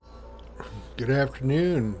Good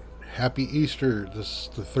afternoon. Happy Easter. This is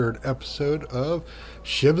the third episode of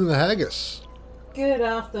Shiv and the Haggis. Good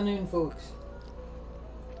afternoon, folks.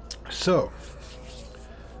 So,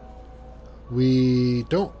 we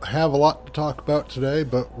don't have a lot to talk about today,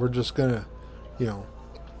 but we're just gonna,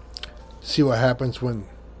 see what happens when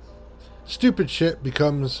stupid shit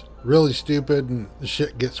becomes really stupid and the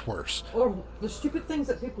shit gets worse. Or the stupid things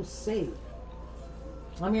that people say.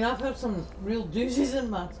 I mean, I've had some real doozies in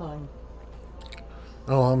my time.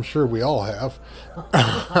 Oh, I'm sure we all have.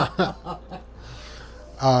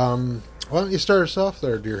 Why don't you start us off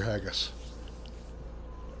there, dear Haggis?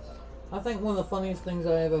 I think one of the funniest things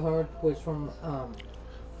I ever heard was from, I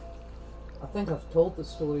think I've told this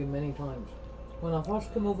story many times. When I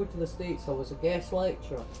first came over to the States, I was a guest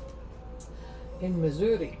lecturer in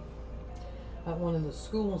Missouri at one of the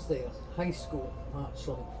schools there, high school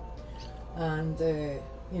actually. And,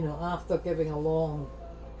 after giving a long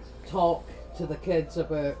talk to the kids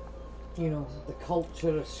about, the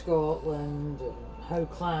culture of Scotland and how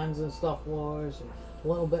clans and stuff was, and a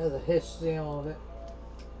little bit of the history of it.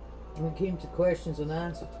 And it came to questions and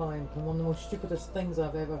answer time, and one of the most stupidest things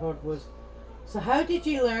I've ever heard was, "So how did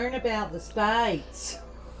you learn about the States?"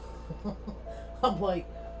 I'm like,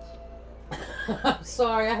 I'm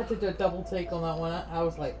sorry, I had to do a double take on that one. I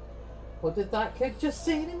was like, what did that kid just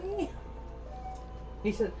say to me?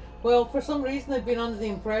 He said, well, for some reason they've been under the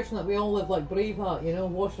impression that we all live like Braveheart,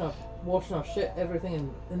 washing our shit,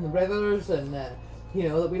 everything in the rivers, and that we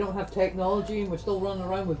don't have technology and we're still running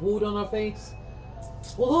around with woad on our face.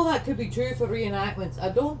 Although that could be true for reenactments, I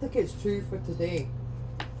don't think it's true for today.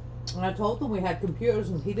 And I told him we had computers,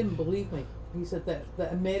 and he didn't believe me. He said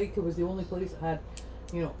that America was the only place that had,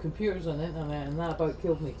 computers and internet, and that about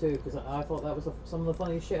killed me too, because I thought that was some of the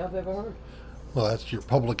funniest shit I've ever heard. Well, that's your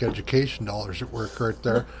public education dollars at work right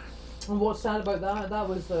there. And what's sad about that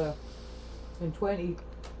was in 2000.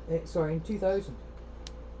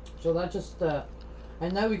 So that just,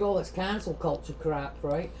 and now we got all this cancel culture crap,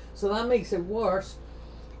 right? So that makes it worse.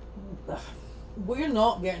 We're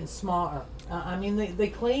not getting smarter. I mean, they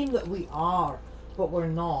claim that we are, but we're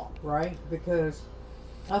not, right? Because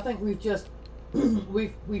I think we've just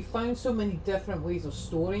we've found so many different ways of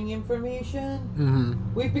storing information.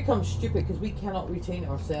 Mm-hmm. We've become stupid because we cannot retain it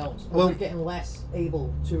ourselves. Well, we're getting less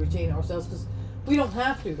able to retain it ourselves because we don't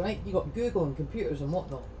have to, right? You got Google and computers and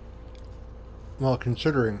whatnot. Well,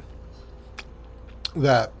 considering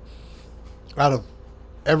that out of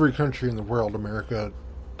every country in the world, America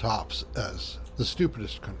tops as the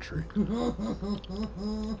stupidest country.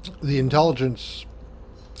 The intelligence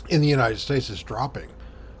in the United States is dropping.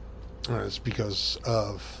 It's because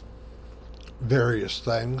of various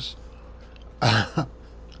things.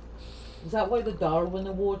 Is that why the Darwin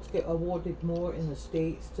Awards get awarded more in the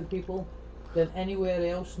States to people than anywhere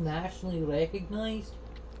else nationally recognized?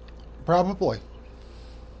 Probably.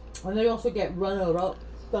 And they also get runner-up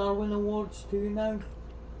Darwin Awards too now.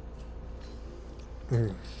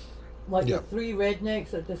 Like Yep. the three rednecks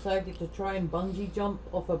that decided to try and bungee jump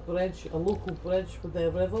off a local bridge with their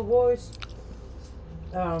river boys.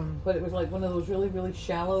 But it was like one of those really, really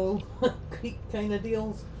shallow creek kind of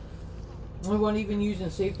deals. We weren't even using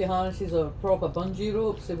safety harnesses or proper bungee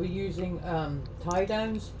ropes. They were using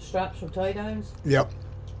tie-downs, straps for tie-downs. Yep.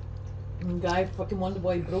 And the guy fucking wondered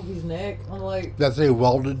why he broke his neck. I'm like... That they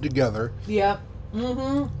welded together. Yeah.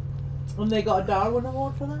 Mm-hmm. And they got a Darwin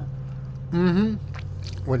Award for that? Mm-hmm.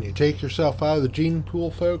 When you take yourself out of the gene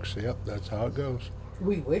pool, folks, yep, that's how it goes.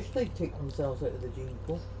 We wish they'd take themselves out of the gene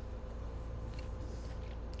pool.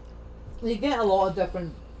 You get a lot of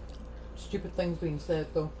different stupid things being said,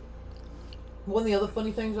 though. One of the other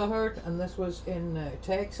funny things I heard, and this was in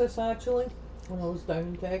Texas, actually, when I was down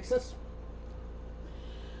in Texas.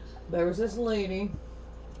 There was this lady,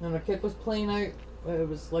 and her kid was playing out. It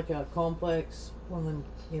was like a complex, one of them,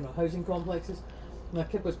 housing complexes. And her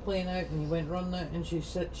kid was playing out, and he went running out, and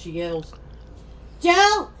she yells,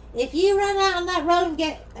 "Joe, if you run out on that road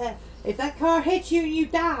and if that car hits you and you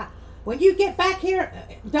die, when you get back here,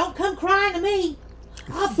 don't come crying to me.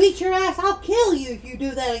 I'll beat your ass. I'll kill you if you do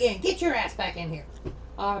that again. Get your ass back in here."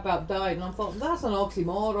 I about died, and I thought, that's an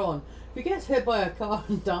oxymoron. If he gets hit by a car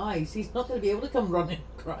and dies, he's not going to be able to come running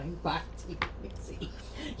crying back to you. See,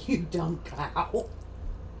 you dumb cow.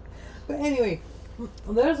 But anyway,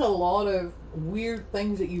 there's a lot of weird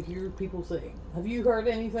things that you hear people say. Have you heard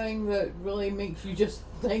anything that really makes you just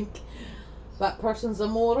think that person's a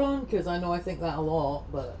moron? Because I know I think that a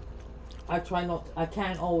lot, but I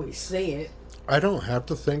can't always say it. I don't have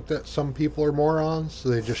to think that some people are morons, so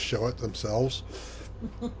they just show it themselves.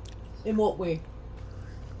 In what way?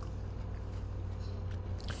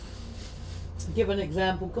 Give an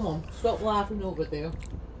example. Come on, stop laughing over there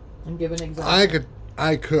and give an example.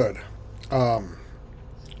 I could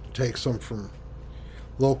take some from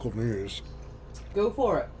local news. Go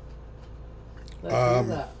for it. Let's do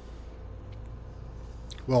that.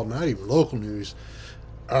 Well, not even local news.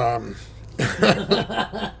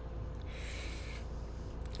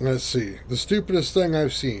 Let's see. The stupidest thing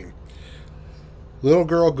I've seen. Little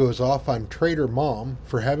girl goes off on traitor mom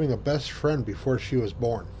for having a best friend before she was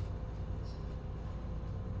born.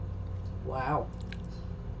 Wow.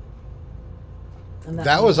 And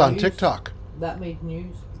That was on news? TikTok. That made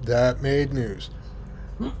news. That made news.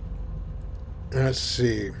 Let's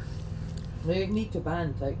see. They need to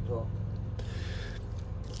ban TikTok.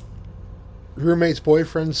 Roommate's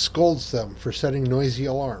boyfriend scolds them for setting noisy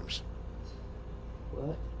alarms.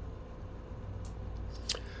 What?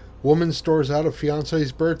 Woman stores out a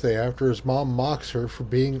fiance's birthday after his mom mocks her for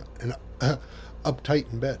being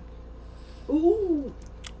uptight in bed. Ooh.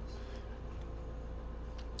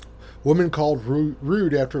 Woman called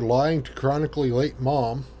rude after lying to chronically late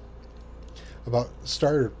mom about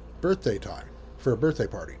start of birthday time for a birthday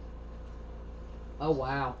party. Oh,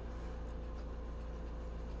 wow.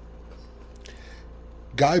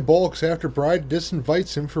 Guy balks after bride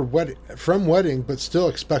disinvites him from wedding, but still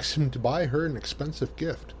expects him to buy her an expensive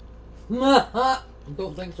gift.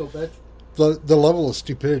 Don't think so, bitch. The level of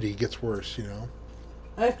stupidity gets worse, you know.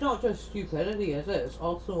 It's not just stupidity, is it? It's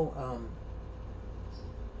also,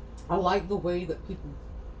 I like the way that people,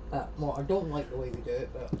 well, I don't like the way they do it,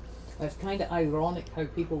 but it's kind of ironic how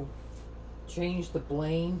people change the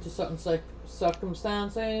blame to certain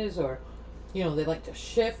circumstances, or, you know, they like to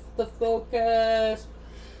shift the focus,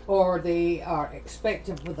 or they are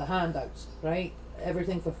expectant with the handouts, right?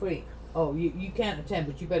 Everything for free. Oh, you can't attend,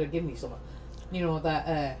 but you better give me some. You know,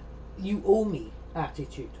 that you owe me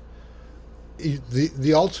attitude.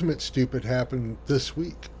 The ultimate stupid happened this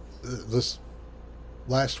week. This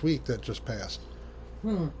last week that just passed.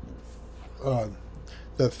 The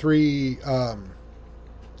 3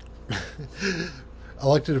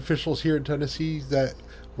 elected officials here in Tennessee that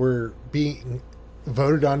were being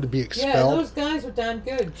voted on to be expelled. Yeah, those guys were damn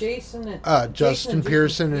good. Justin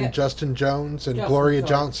Pearson and Justin Jones and Gloria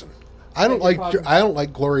Johnson. I don't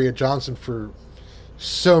like Gloria Johnson for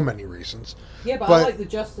so many reasons. Yeah, but I like the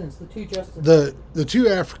Justins, the 2 Justins. The 2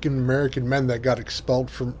 African American men that got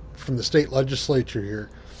expelled from the state legislature here,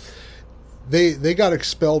 they got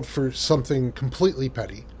expelled for something completely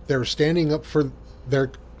petty. They were standing up for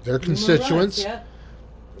their constituents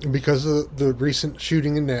because of the recent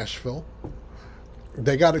shooting in Nashville.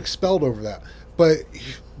 They got expelled over that. But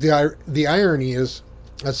the irony is,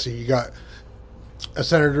 let's see, you got a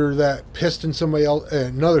senator that pissed in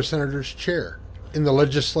another senator's chair in the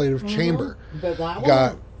legislative chamber. But that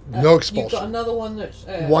got no expulsion. You've got another one that's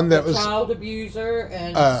was child abuser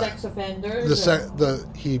and sex offenders.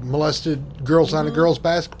 He molested girls on a girls'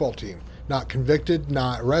 basketball team. Not convicted,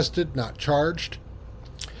 not arrested, not charged,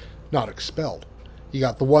 not expelled. You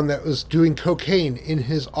got the one that was doing cocaine in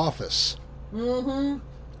his office.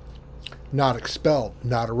 Not expelled,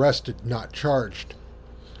 not arrested, not charged.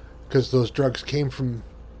 Because those drugs came from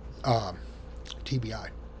TBI.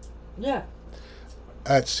 Yeah.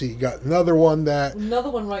 Let's see, you got another one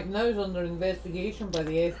right now is under investigation by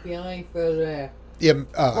the FBI for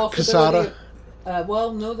Casada.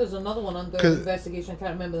 Well, no, there's another one under investigation. I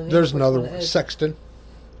can't remember the name. There's another one, Sexton.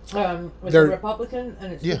 It's a Republican,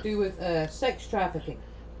 and it's to do with sex trafficking.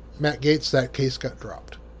 Matt Gaetz, that case got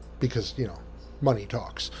dropped because, you know, money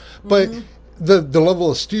talks. But the level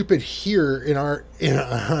of stupid here in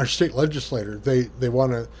our state legislature, they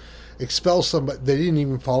want to expel somebody. They didn't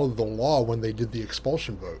even follow the law when they did the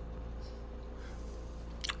expulsion vote.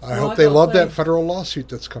 I hope they love that federal lawsuit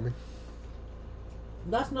that's coming.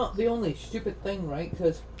 That's not the only stupid thing, right?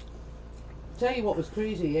 Because tell you what was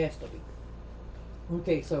crazy yesterday.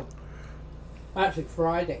 Okay, so actually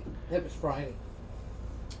Friday. It was Friday.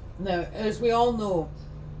 Now, as we all know,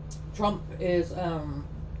 Trump is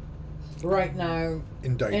right now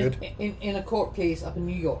indicted in a court case up in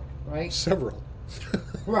New York, right? Several.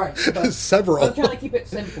 Right. But Several. I'm trying to keep it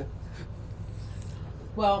simple.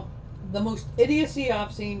 Well, the most idiocy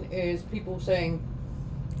I've seen is people saying,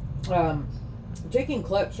 taking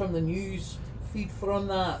clips from the news feed from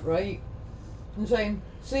that, right? And saying,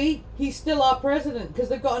 see, he's still our president because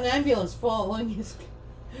they've got an ambulance following his...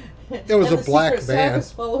 It was a black van.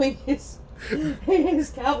 Following his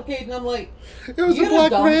cavalcade, and I'm like, it was a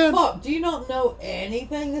black van. Fuck. Do you not know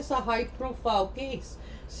anything? This is a high-profile case.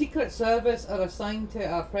 Secret Service are assigned to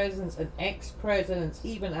our presidents and ex-presidents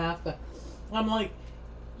even after. I'm like,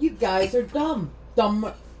 you guys are dumb.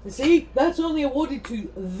 See, that's only awarded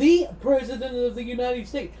to the President of the United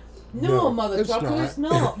States. No, mother trucker, it's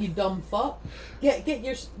not, you dumb fuck. Get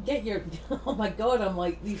your. Oh my God, I'm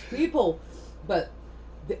like these people. But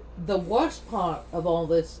the worst part of all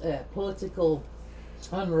this political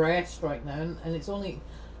unrest right now, and it's only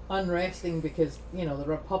unresting because the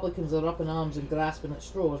Republicans are up in arms and grasping at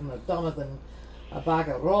straws, and they're dumber than a bag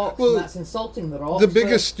of rocks, and that's insulting the rocks. The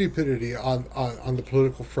biggest stupidity on the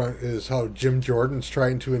political front is how Jim Jordan's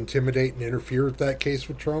trying to intimidate and interfere with that case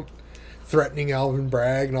with Trump, threatening Alvin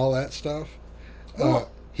Bragg and all that stuff.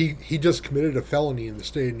 He just committed a felony in the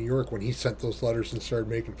state of New York when he sent those letters and started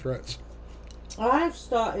making threats. I've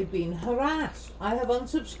started being harassed. I have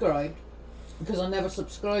unsubscribed because I never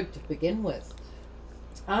subscribed to begin with.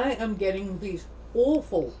 I am getting these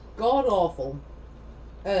awful, god-awful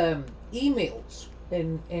emails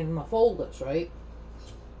in my folders, right?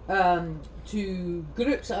 To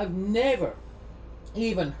groups that I've never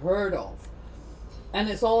even heard of. And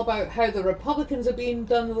it's all about how the Republicans are being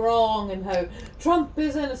done wrong and how Trump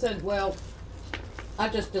is innocent. Well, I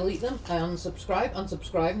just delete them. I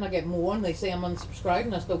unsubscribe, and I get more, and they say I'm unsubscribed,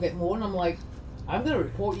 and I still get more, and I'm like, I'm going to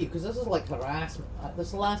report you because this is like harassment. This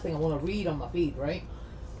is the last thing I want to read on my feed, right?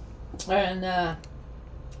 And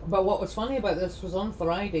but what was funny about this was on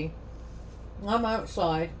Friday, I'm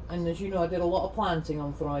outside, and as you know, I did a lot of planting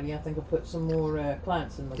on Friday. I think I put some more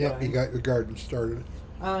plants in the ground. Yep, you got your garden started.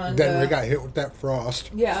 And then we got hit with that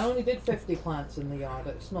frost. Yeah, I only did 50 plants in the yard.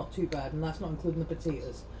 It's not too bad, and that's not including the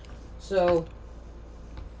potatoes. So,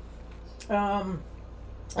 and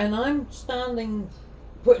I'm standing,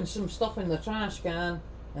 putting some stuff in the trash can,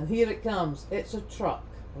 and here it comes. It's a truck,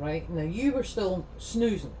 right? Now, you were still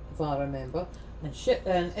snoozing, if I remember, and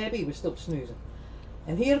Ebby was still snoozing.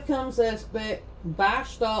 And here comes this bit,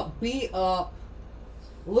 bashed up, beat up,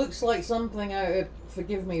 looks like something out of,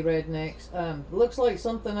 forgive me rednecks, looks like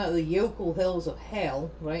something out of the Yokel Hills of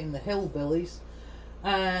Hell, right, in the hillbillies.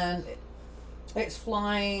 And it's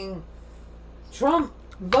flying, Trump,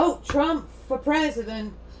 vote Trump for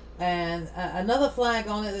president, and another flag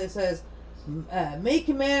on it that says, make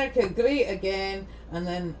America great again, and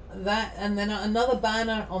then another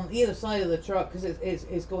banner on either side of the truck, because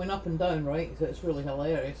it's going up and down, right? So it's really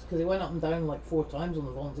hilarious because it went up and down like 4 times on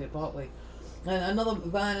the Volunteer Parkway. And another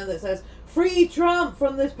banner that says, free Trump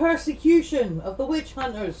from this persecution of the witch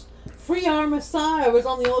hunters, free our Messiah, was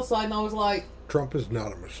on the other side, and I was like, Trump is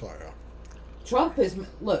not a Messiah. Trump is,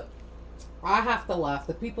 look, I have to laugh.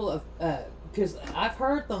 The people have, because I've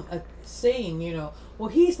heard them saying, well,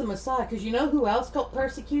 he's the Messiah, because you know who else got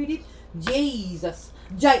persecuted? Jesus.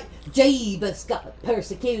 Jesus got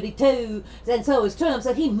persecuted too, and so is Trump,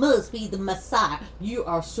 so he must be the Messiah. You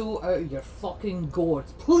are so out of your fucking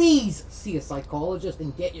gourds. Please see a psychologist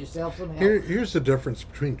and get yourself some help. Here's the difference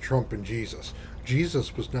between Trump and Jesus.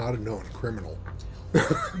 Jesus was not a known criminal.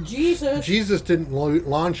 Jesus didn't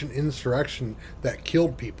launch an insurrection that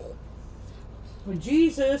killed people.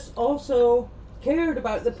 Jesus also cared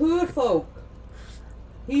about the poor folk.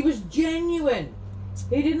 He was genuine.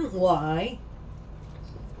 He didn't lie.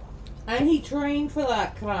 And he trained for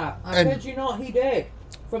that crap. I kid you not, he did.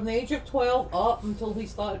 From the age of 12 up until he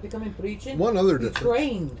started becoming preaching, he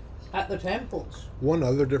trained at the temples. One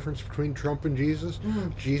other difference between Trump and Jesus,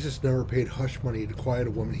 Jesus never paid hush money to quiet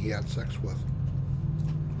a woman he had sex with.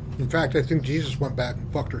 In fact, I think Jesus went back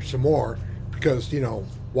and fucked her some more because,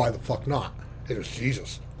 why the fuck not? It was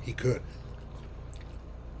Jesus. He could.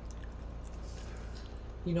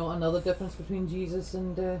 Another difference between Jesus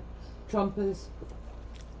and Trump is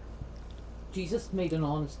Jesus made an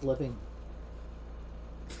honest living.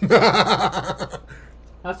 That's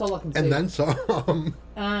all I can say. And then some.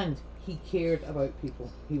 And he cared about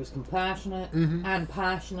people. He was compassionate and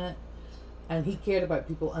passionate, and he cared about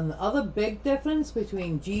people. And the other big difference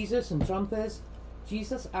between Jesus and Trump is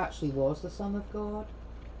Jesus actually was the Son of God.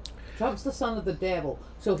 Trump's the son of the devil.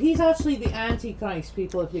 So he's actually the Antichrist,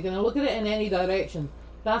 people. If you're going to look at it in any direction,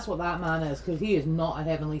 that's what that man is, because he is not a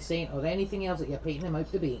heavenly saint or anything else that you're painting him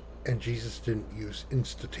out to be. And Jesus didn't use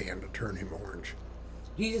Instatan to turn him orange.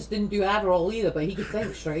 Jesus didn't do Adderall either, but he could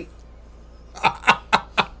think straight.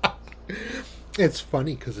 It's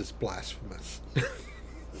funny because it's blasphemous.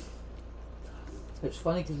 It's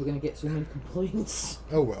funny because we're going to get so many complaints.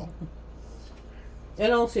 Oh well.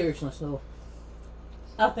 In all seriousness, though,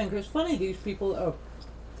 I think it's funny these people are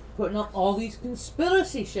putting up all these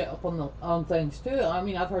conspiracy shit up on things too. I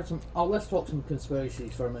mean, I've heard some. Oh, let's talk some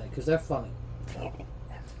conspiracies for a minute because they're funny.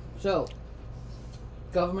 So,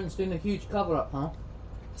 government's doing a huge cover-up, huh?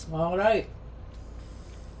 All right.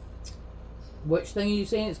 Which thing are you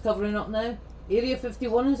saying it's covering up now? Area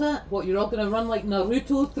 51 is that? What, you're all going to run like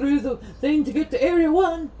Naruto through the thing to get to Area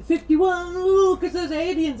 51? Ooh, because there's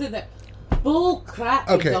aliens in there. Bull crap,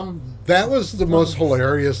 you Okay, dumb. that was the most dummies.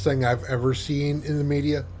 hilarious thing I've ever seen in the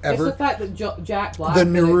media, ever. It's the fact that Jack Black... The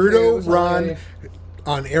did it too, it Naruto was run hilarious.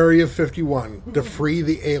 on Area 51 to free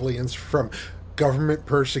the aliens from government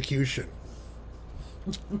persecution.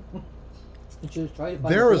 She was trying to buy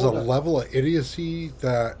There the is a border. level of idiocy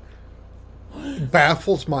that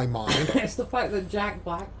baffles my mind. It's the fact that Jack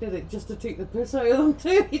Black did it just to take the piss out of them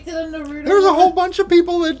too. He did a Naruto There's a run. whole bunch of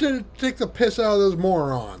people that did take the piss out of those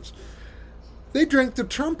morons. They drank the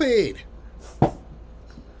Trump aid.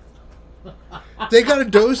 They got a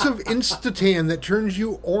dose of Instatan that turns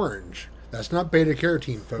you orange. That's not beta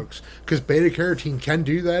carotene, folks, because beta carotene can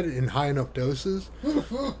do that in high enough doses.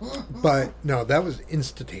 But no, that was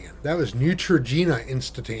Instatan. That was Neutrogena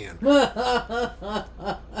Instatan.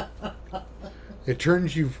 It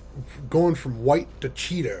turns you going from white to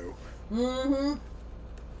Cheeto. Mm-hmm.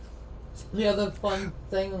 The other fun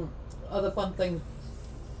thing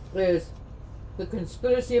is the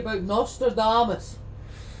conspiracy about Nostradamus.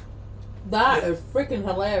 That is freaking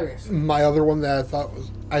hilarious. My other one that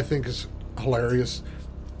I think is hilarious.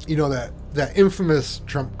 You know that infamous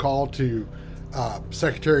Trump call to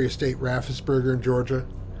Secretary of State Raffensperger in Georgia.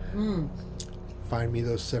 Find me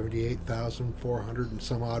those 78,400 and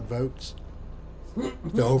some odd votes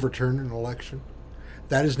to overturn an election.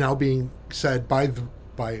 That is now being said by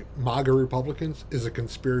MAGA Republicans is a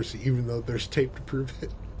conspiracy, even though there's tape to prove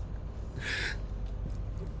it.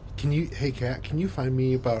 Hey Kat, can you find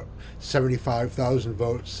me about 75,000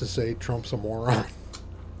 votes to say Trump's a moron?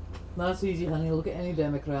 That's easy, honey. Look at any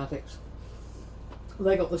Democrats.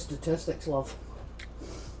 They got the statistics, love.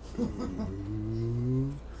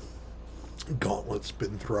 Gauntlet's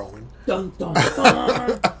been thrown. Dun dun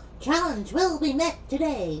dun. Challenge will be met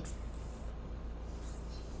today.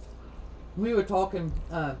 We were talking,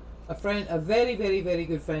 a very, very, very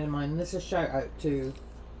good friend of mine, and this is a shout out to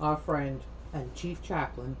our friend and chief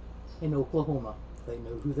chaplain in Oklahoma. They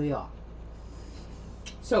know who they are.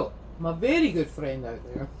 So, my very good friend out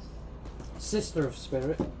there, sister of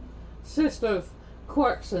spirit, sister of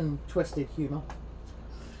quirks and twisted humour,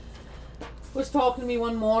 was talking to me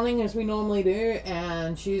one morning, as we normally do,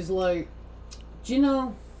 and she's like, do you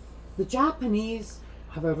know, the Japanese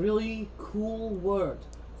have a really cool word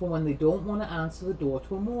for when they don't want to answer the door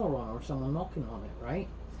to a moron or someone knocking on it, right?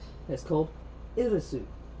 It's called irisu.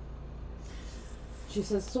 She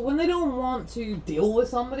says, so when they don't want to deal with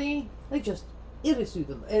somebody, they just irisu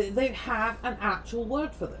them. They have an actual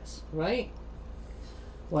word for this, right?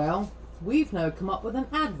 Well, we've now come up with an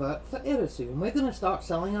advert for irisu, and we're going to start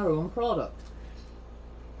selling our own product.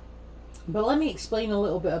 But let me explain a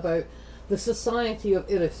little bit about the Society of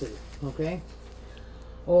Irisu, okay?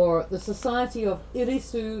 Or the Society of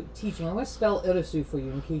Irisu Teaching. I'm going to spell Irisu for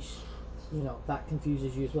you in case, that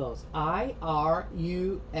confuses you as well. It's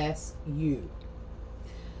IRUSU.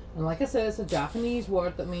 And like I said, it's a Japanese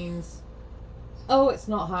word that means, oh, it's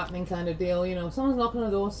not happening kind of deal. Someone's knocking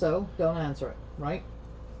on the door, so don't answer it, right?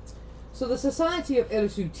 So the Society of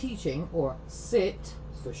Irisu Teaching, or SIT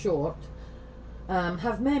for short,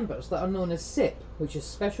 have members that are known as SIP, which is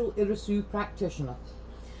Special Irisu Practitioner.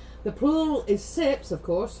 The plural is SIPs, of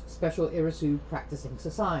course, Special Irisu Practicing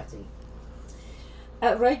Society.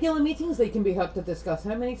 At regular meetings, they can be heard to discuss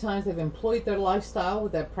how many times they've employed their lifestyle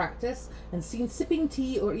with their practice and seen sipping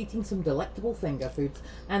tea or eating some delectable finger foods,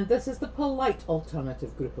 and this is the polite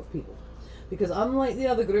alternative group of people. Because unlike the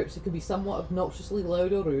other groups who can be somewhat obnoxiously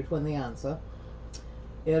loud or rude when they answer,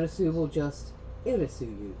 Irisu will just irisu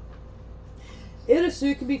you.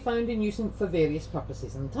 Irisu can be found in use for various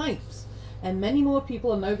purposes and types, and many more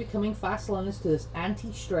people are now becoming fast learners to this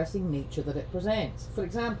anti-stressing nature that it presents. For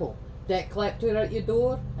example, debt collector at your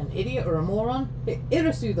door, an idiot or a moron,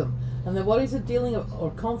 irisu them, and the worries of dealing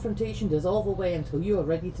or confrontation dissolve away until you are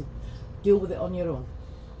ready to deal with it on your own.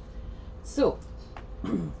 So,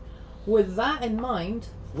 with that in mind,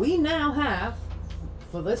 we now have,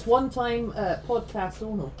 for this one-time podcast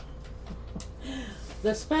only,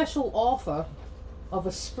 the special offer of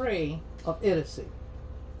a spray of irisu,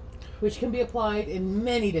 which can be applied in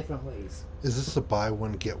many different ways. Is this a buy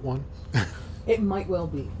one get one? It might well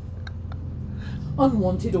be.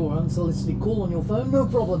 Unwanted or unsolicited call on your phone? No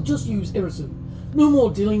problem, just use irisu. No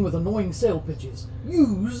more dealing with annoying sale pitches.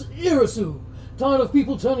 Use irisu. Tired of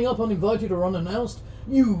people turning up uninvited or unannounced?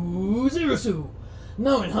 Use irisu.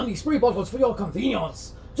 Now in handy spray bottles for your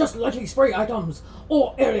convenience. Just lightly spray items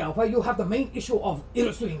or area where you have the main issue of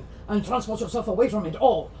illustrating and transport yourself away from it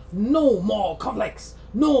all. No more conflicts.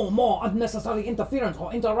 No more unnecessary interference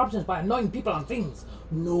or interruptions by annoying people and things.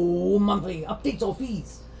 No monthly updates or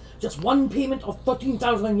fees. Just one payment of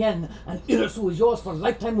 13,000 yen and Irisu is yours for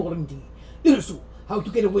lifetime warranty. Irisu, how to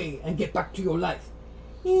get away and get back to your life.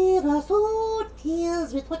 Irasu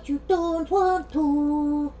deals with what you don't want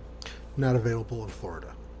to. Not available in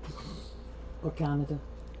Florida. Or Canada.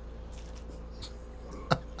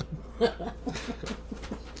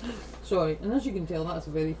 Sorry, and as you can tell, that's a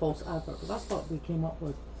very false advert, but that's what we came up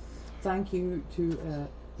with. Thank you to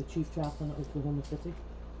the Chief Chaplain of Oklahoma City.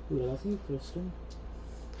 We love you, Kristen.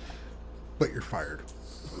 But you're fired.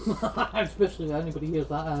 Especially if anybody hears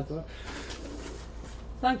that advert.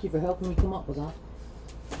 Thank you for helping me come up with that.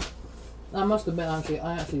 I must admit,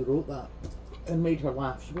 I actually wrote that and made her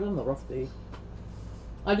laugh. She was having a rough day.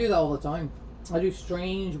 I do that all the time. I do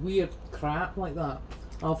strange, weird crap like that.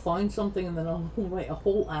 I'll find something and then I'll write a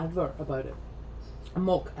whole advert about it. A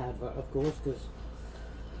mock advert, of course, because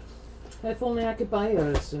if only I could buy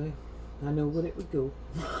her, so I know where it would go.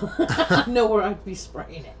 I know where I'd be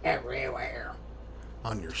spraying it everywhere.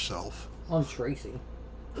 On yourself. On Tracy.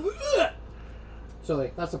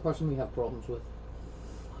 Sorry, that's a person we have problems with.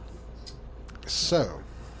 So,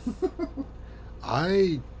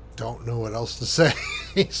 I don't know what else to say.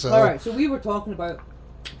 So, Alright, so we were talking about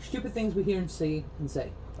stupid things we hear and say,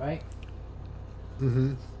 right?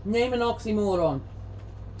 Mm-hmm. Name an oxymoron.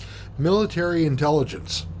 Military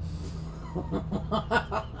intelligence.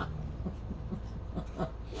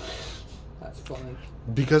 That's funny.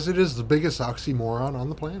 Because it is the biggest oxymoron on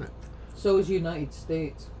the planet. So is United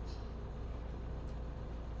States.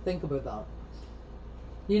 Think about that.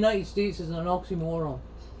 The United States is an oxymoron.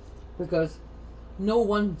 Because no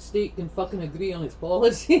one state can fucking agree on its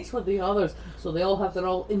policies with the others. So they all have their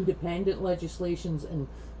all independent legislations and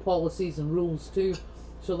policies and rules too.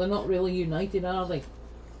 So they're not really united, are they?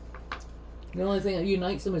 The only thing that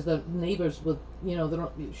unites them is their neighbours with, you know, they're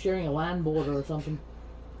not sharing a land border or something.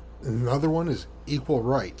 Another one is equal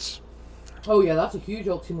rights. Oh yeah, that's a huge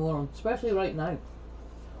oxymoron, especially right now.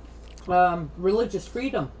 Religious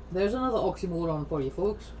freedom. There's another oxymoron for you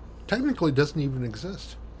folks. Technically doesn't even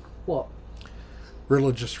exist. What?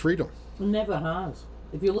 Religious freedom. Never has.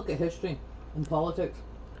 If you look at history and politics.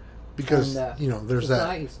 Because, and, there's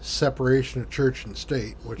societies. that separation of church and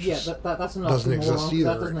state, which that's an doesn't oxymoron. exist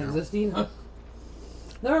either. That doesn't exist either.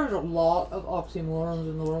 There's a lot of oxymorons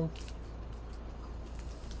in the world.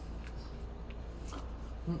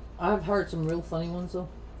 I've heard some real funny ones though.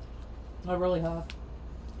 I really have.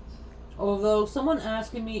 Although someone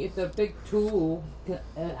asking me if their big toe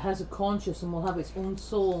has a conscience and will have its own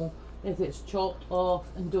soul if it's chopped off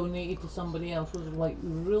and donated to somebody else was like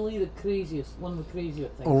really the craziest, one of the crazier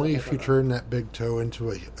things. Only if you turn that big toe into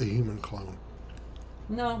a human clone.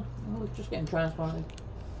 No, I was just getting transplanted.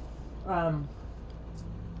 I've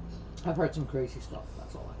heard some crazy stuff,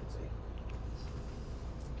 that's all I can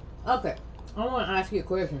say. Okay, I want to ask you a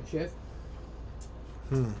question, Chef.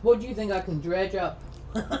 What do you think I can dredge up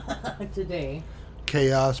today?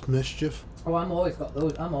 Chaos, mischief. Oh, I'm always got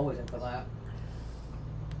those. I'm always in for that.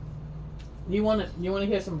 You want to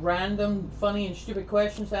hear some random, funny, and stupid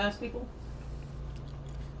questions to ask people?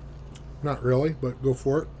 Not really, but go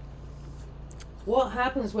for it. What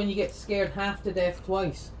happens when you get scared half to death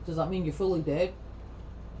twice? Does that mean you're fully dead?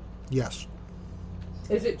 Yes.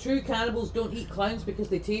 Is it true cannibals don't eat clowns because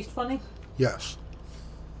they taste funny? Yes.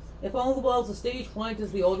 If all the world's a stage, where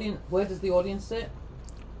does the audience sit?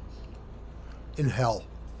 In hell.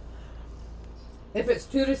 If it's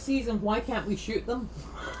tourist season, why can't we shoot them?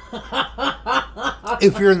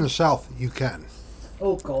 If you're in the South, you can.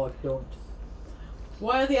 Oh God, don't.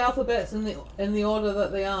 Why are the alphabets in the order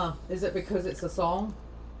that they are? Is it because it's a song?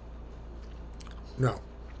 No.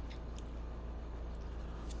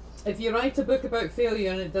 If you write a book about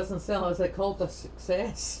failure and it doesn't sell, is it called a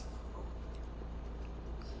success?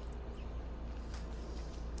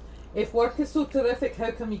 If work is so terrific,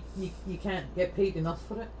 how come you can't get paid enough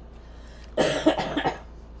for it?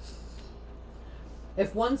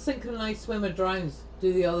 If one synchronized swimmer drowns,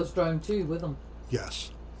 do the others drown too with them?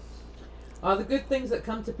 Yes. Are the good things that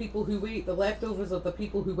come to people who wait the leftovers of the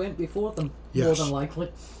people who went before them? Yes. More than likely.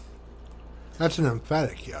 That's an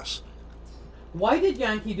emphatic yes. Why did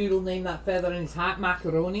Yankee Doodle name that feather in his hat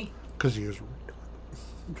macaroni? Because he was...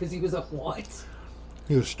 Because he was a what?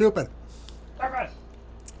 He was stupid.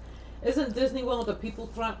 Isn't Disney World a people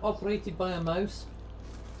trap operated by a mouse?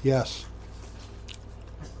 Yes.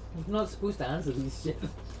 You're not supposed to answer these shit.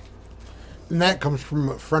 And that comes from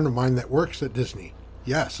a friend of mine that works at Disney.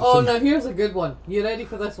 Yes. Oh, now here's a good one. You ready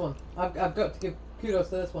for this one? I've got to give kudos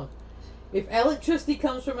to this one. If electricity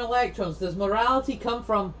comes from electrons, does morality come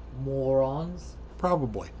from morons?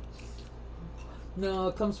 Probably. No,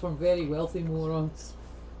 it comes from very wealthy morons.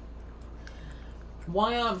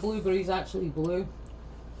 Why aren't blueberries actually blue?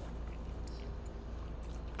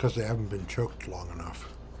 Because they haven't been choked long enough.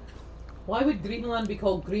 Why would Greenland be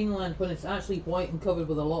called Greenland when it's actually white and covered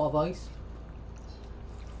with a lot of ice?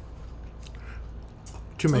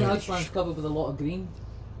 Too many. And Iceland's covered with a lot of green.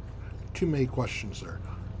 Too many questions there.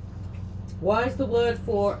 Why is the word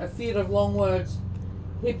for a fear of long words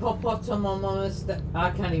hippopotamus?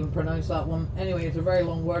 I can't even pronounce that one. Anyway, it's a very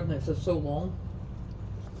long word and it's just so long.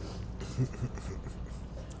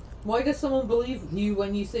 Why does someone believe you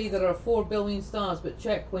when you say there are 4 billion stars but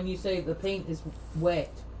check when you say the paint is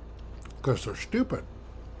wet? Because they're stupid.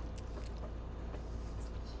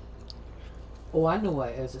 Oh, I know why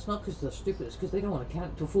it is. It's not because they're stupid. It's because they don't want to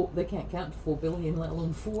count to 4. They can't count to 4 billion, let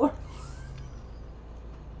alone 4.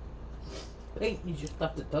 Paint, you just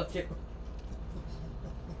have to touch it.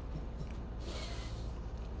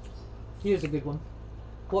 Here's a good one.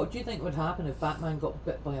 What do you think would happen if Batman got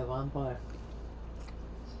bit by a vampire?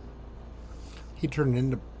 He turned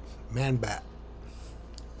into Man-Bat.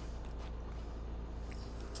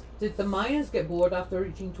 Did the Mayans get bored after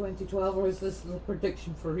reaching 2012, or is this the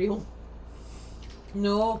prediction for real?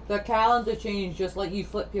 No, their calendar changed, just like you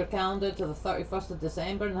flip your calendar to the 31st of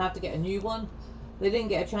December and have to get a new one. They didn't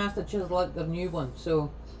get a chance to chisel out their new one,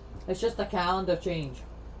 so it's just a calendar change.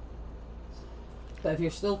 But if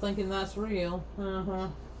you're still thinking that's real,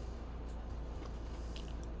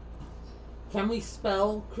 Can we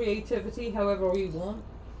spell creativity however we want?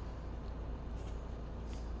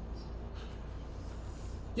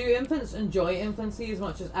 Do infants enjoy infancy as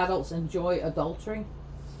much as adults enjoy adultery?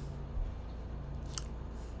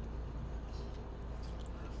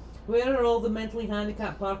 Where are all the mentally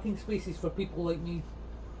handicapped parking spaces for people like me?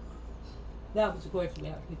 That was a question we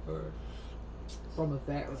actually heard from a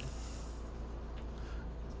veteran.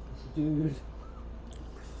 Dude.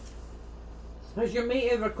 Has your mate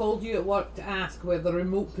ever called you at work to ask where the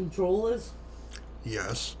remote control is?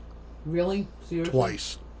 Yes. Really? Seriously?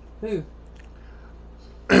 Twice. Who?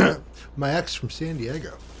 My ex from San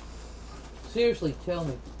Diego. Seriously, tell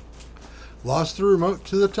me. Lost the remote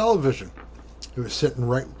to the television. It was sitting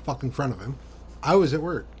right fucking in front of him. I was at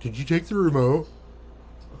work. Did you take the remote?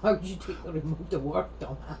 How did you take the remote to work,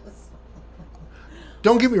 dumbass?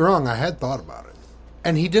 Don't get me wrong, I had thought about it.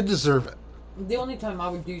 And he did deserve it. The only time I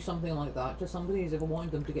would do something like that to somebody is if I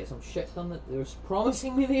wanted them to get some shit done that they were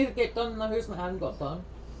promising me they'd get done in the house and it hadn't got done.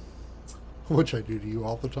 Which I do to you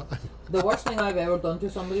all the time. The worst thing I've ever done to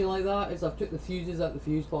somebody like that is I've took the fuses out the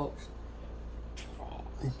fuse box. Oh,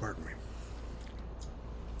 pardon me.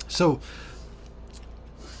 So,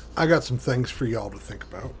 I got some things for y'all to think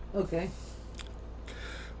about. Okay.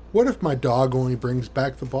 What if my dog only brings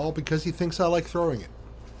back the ball because he thinks I like throwing it?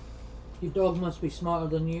 Your dog must be smarter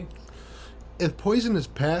than you. If poison is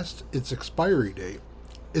past its expiry date,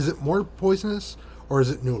 is it more poisonous or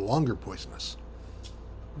is it no longer poisonous?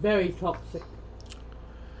 Very toxic.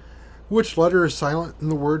 Which letter is silent in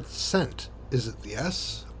the word scent? Is it the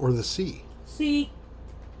S or the C? C.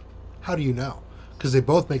 How do you know? Because they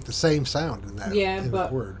both make the same sound in that, Yeah, in but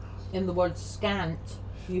that word. In the word scant,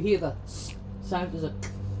 you hear the s sound as a k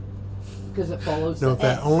because it follows No, the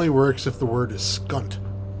that S. only works if the word is skunt.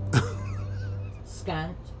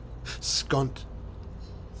 Scant. Skunt.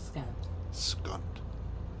 Scant. Skunt.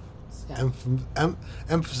 Scant.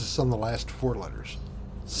 Emphasis on the last 4 letters.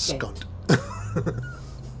 Skent. Skunt.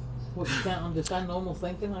 What, you can't understand normal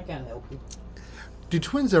thinking? I can't help you. Do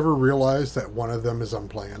twins ever realize that one of them is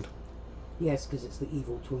unplanned? Yes, because it's the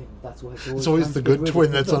evil twin. That's why It's always the good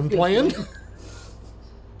twin that's unplanned.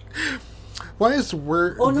 Why is the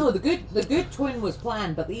word... Oh no, the good twin was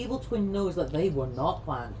planned, but the evil twin knows that they were not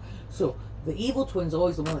planned. So the evil twin's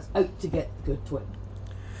always the one that's out to get the good twin.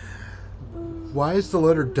 Why is the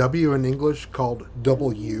letter W in English called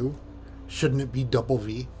W? Shouldn't it be double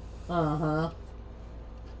V? Uh-huh.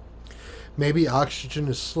 Maybe oxygen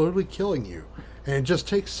is slowly killing you, and it just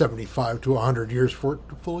takes 75 to 100 years for it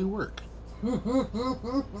to fully work.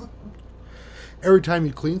 Every time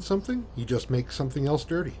you clean something, you just make something else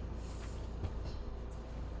dirty.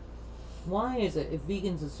 Why is it if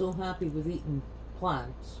vegans are so happy with eating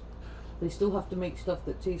plants, they still have to make stuff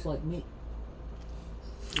that tastes like meat?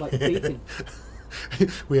 Like bacon.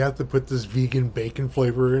 We have to put this vegan bacon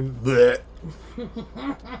flavor in. Blech.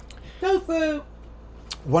 Tofu!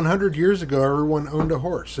 100 years ago, everyone owned a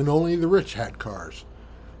horse, and only the rich had cars.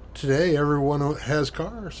 Today, everyone has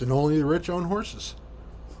cars, and only the rich own horses.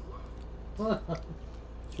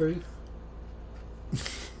 Truth.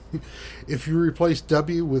 If you replace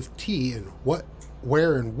W with T in what,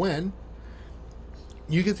 where, and when,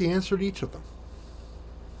 you get the answer to each of them.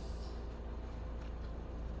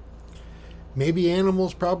 Many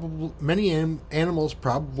animals probably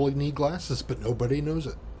need glasses, but nobody knows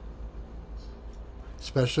it.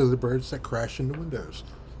 Especially the birds that crash into windows.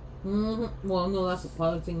 Mm-hmm. Well, no, that's a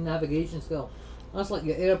piloting navigation skill. That's like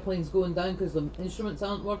your airplane's going down because the instruments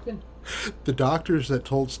aren't working. The doctors that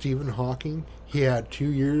told Stephen Hawking he had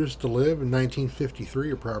 2 years to live in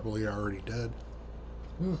 1953 are probably already dead.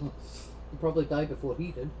 Mm-hmm. He probably died before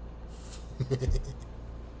he did.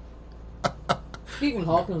 Stephen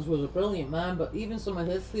Hawking was a brilliant man, but even some of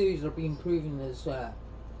his theories are being proven as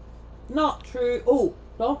not true. Oh,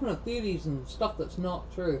 talking of theories and stuff that's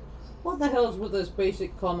not true. What the hell is with this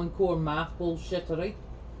basic Common Core math bullshittery?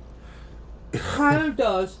 How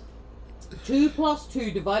does 2 plus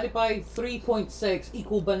 2 divided by 3.6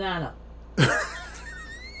 equal banana? And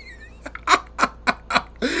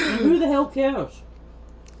who the hell cares?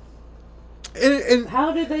 And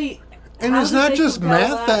How did they... And how it's did not they just compel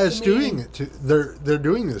math that that is to doing mean- it to. They're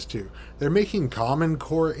doing this too. They're making Common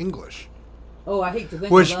Core English, Oh, I hate to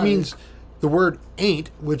think which of that. means the word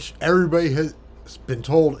 "ain't," which everybody has been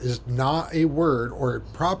told is not a word or a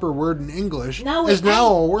proper word in English, No, is it now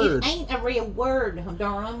a ain't. word. It ain't a real word,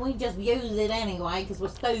 darling. We just use it anyway because we're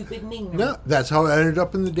stupid and ignorant. No, that's how it ended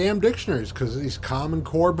up in the damn dictionaries because of these Common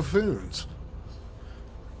Core buffoons.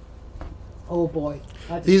 Oh boy.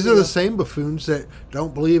 I just These are feel- the same buffoons that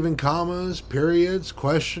don't believe in commas, periods,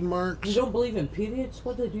 question You marks. don't believe in periods?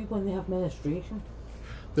 What do they do when they have menstruation?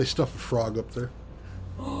 They stuff a frog up there.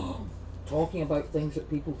 Talking about things that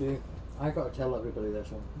people do. I gotta tell everybody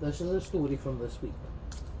this one. This is a story from this week.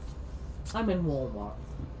 I'm in Walmart.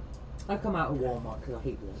 I come out of Walmart because I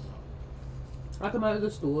hate Walmart. I come out of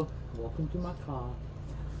the store, walk into my car,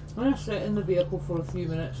 and I sit in the vehicle for a few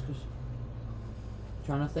minutes because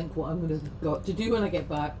trying to think what I'm gonna got to do when I get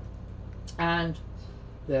back. And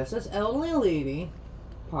there's this elderly lady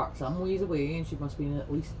parked some ways away, and she must be in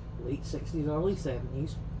at least late 60s, early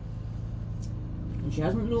 70s. And she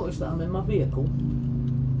hasn't noticed that I'm in my vehicle.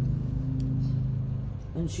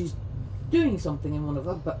 And she's doing something in one of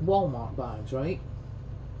her Walmart bags, right?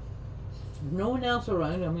 There's no one else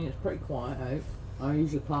around. I mean, it's pretty quiet out. I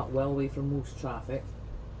usually park well away from most traffic.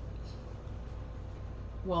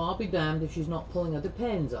 Well, I'll be damned if she's not pulling a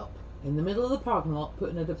Depends up in the middle of the parking lot,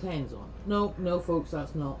 putting a Depends on. No, folks,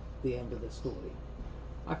 that's not the end of the story.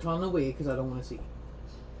 I turn away because I don't want to see.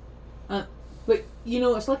 But you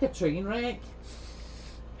know, it's like a train wreck.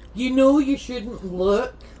 You know you shouldn't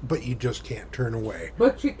look, But you just can't turn away.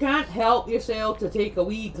 but you can't help yourself to take a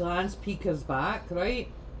wee glance peekers back, right?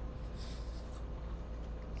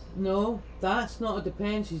 No, that's not a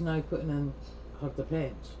Depends she's now putting in her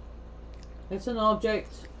Depends. It's an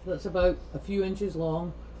object that's about a few inches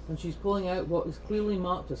long, and she's pulling out what is clearly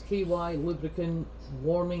marked as KY lubricant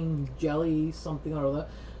warming jelly something or other.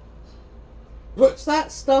 Puts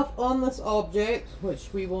that stuff on this object, which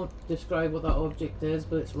we won't describe what that object is,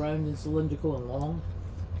 but it's round and cylindrical and long,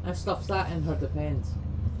 and stuffs that in her Depends.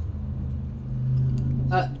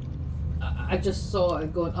 I just saw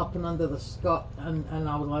it going up and under the scut, and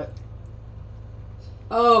I was like,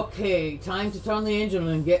 okay, time to turn the engine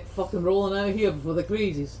and get fucking rolling out here before the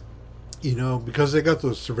crazies. You know, because they got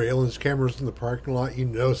those surveillance cameras in the parking lot, you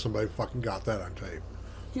know somebody fucking got that on tape.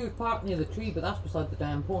 She was parked near the tree, but that's beside the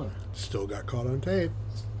damn point. Still got caught on tape.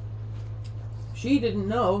 She didn't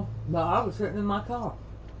know, but I was sitting in my car.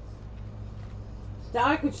 That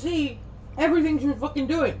I could see everything she was fucking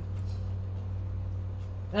doing.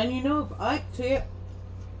 And you know, if I see it,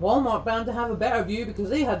 Walmart bound to have a better view because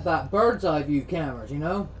they had that bird's eye view cameras, you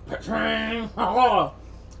know? I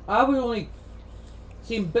was only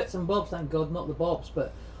seeing bits and bobs, thank God, not the bobs,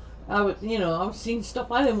 but I was seeing stuff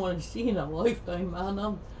I didn't want to see in a lifetime, man.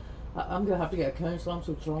 I'm gonna have to get a counsellor. I'm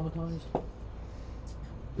so traumatized.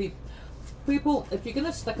 People, if you're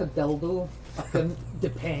gonna stick a dildo up in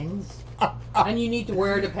Depends, and you need to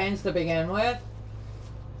wear Depends to begin with,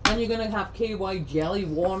 and you're gonna have KY jelly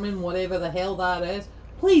warming, whatever the hell that is,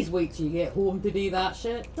 please wait till you get home to do that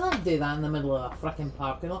shit. Don't do that in the middle of a frickin'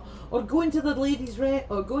 parking lot, or go into the ladies'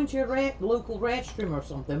 or go into your local restroom or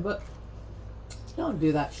something. But don't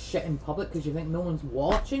do that shit in public because you think no one's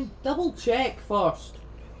watching. Double check first.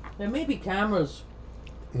 There may be cameras.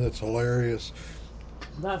 That's hilarious.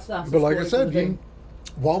 That's But the like I story said, for the day.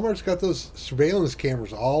 Walmart's got those surveillance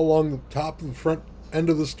cameras all along the top of the front end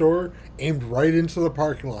of the store, aimed right into the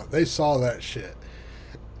parking lot. They saw that shit.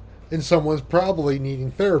 And someone's probably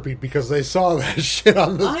needing therapy because they saw that shit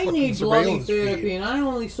on this I fucking need bloody surveillance therapy, feed. and I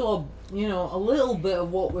only saw, a little bit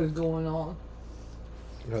of what was going on.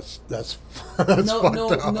 That's No, fucked no,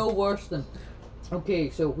 up. no worse than. Okay,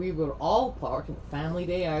 so we were all parked, family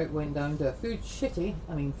day out, went down to Food City,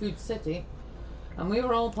 and we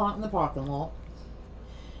were all parked in the parking lot.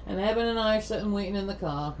 And Eben and I sitting waiting in the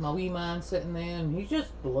car, my wee man sitting there, and he's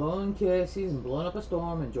just blowing kisses and blowing up a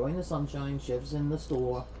storm, enjoying the sunshine, shifts in the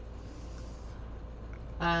store.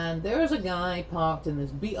 And there's a guy parked in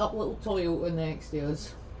this beat up little Toyota next to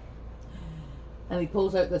us. And he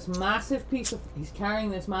pulls out this massive piece of, he's carrying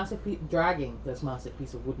this massive piece, dragging this massive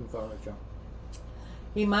piece of wooden furniture.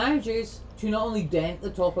 He manages to not only dent the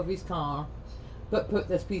top of his car, but put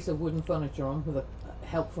this piece of wooden furniture on with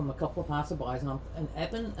help from a couple of passerbys. And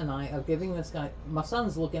Eben and I are giving this guy, my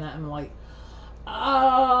son's looking at him like,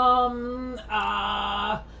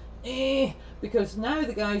 because now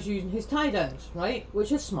the guy's using his tie downs, right?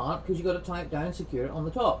 Which is smart because you got to tie it down and secure it on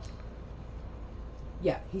the top.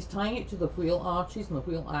 Yeah, he's tying it to the wheel arches and the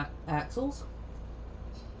wheel axles.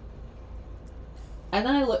 And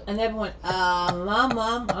I look, and everyone went,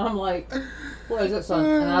 mum. And I'm like, what is it, son?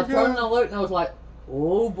 And I turned and I looked and I was like,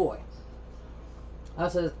 oh boy. I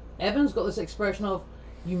said, Evan's got this expression of,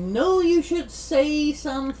 you should say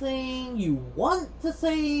something, you want to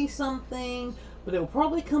say something, but it'll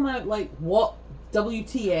probably come out like, what,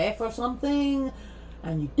 WTF or something,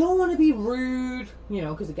 and you don't want to be rude,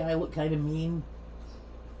 because the guy looked kind of mean.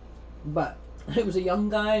 But it was a young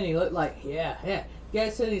guy and he looked like, yeah.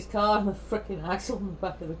 Gets in his car and the frickin' axle in the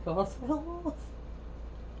back of the car fell off.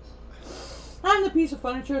 And the piece of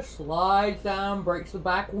furniture slides down, breaks the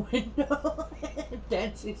back window, and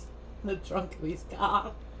dents the trunk of his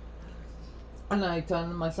car. And I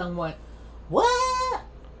turned and my son went, what?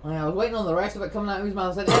 And I was waiting on the rest of it coming out of his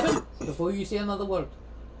mouth. I said, Evan, before you say another word,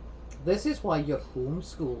 this is why you're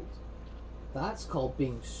homeschooled. That's called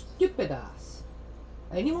being stupid ass.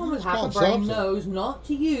 Anyone with half a brain knows not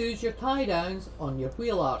to use your tie downs on your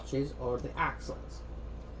wheel arches or the axles.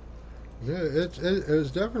 Yeah, it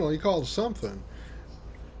is definitely called something.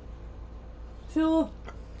 So,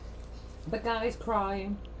 the guy's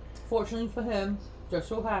crying. Fortunately for him, just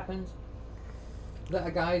so happens that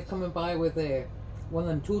a guy's coming by with one of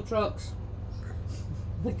them tow trucks.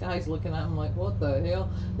 The guy's looking at him like, what the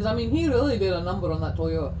hell? Because, he really did a number on that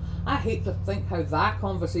Toyota. I hate to think how that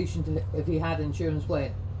conversation, if he had insurance,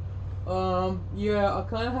 went. Yeah, I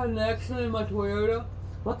kind of had an accident in my Toyota.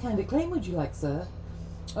 What kind of claim would you like, sir?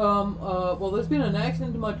 Well, there's been an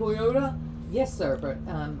accident in my Toyota. Yes, sir, but,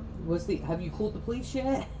 have you called the police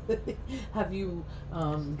yet? Have you,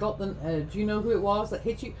 do you know who it was that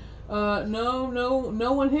hit you?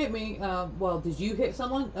 No one hit me. Well, did you hit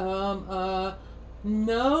someone?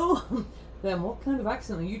 No. Then what kind of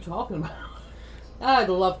accident are you talking about? I'd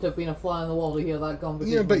love to have been a fly on the wall to hear that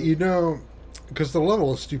conversation. Yeah, but because the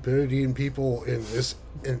level of stupidity in people in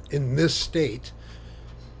this state,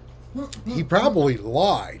 he probably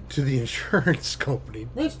lied to the insurance company.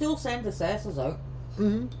 They still send assessors out.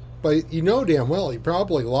 Mm-hmm. But damn well he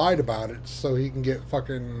probably lied about it so he can get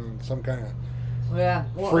fucking some kind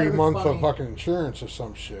of free month of fucking insurance or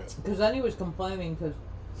some shit. Because then he was complaining because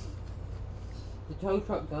the tow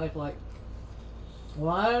truck guy's like,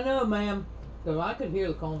 well, I don't know, ma'am. Because I could hear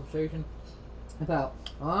the conversation about,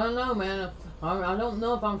 I don't know, man. I don't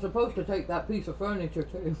know if I'm supposed to take that piece of furniture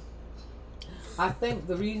too. I think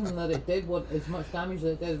the reason that it did as much damage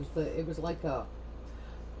as it did was that it was like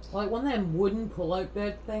one of them wooden pull-out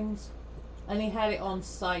bed things, and he had it on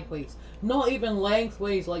sideways, not even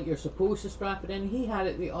lengthways like you're supposed to strap it in. He had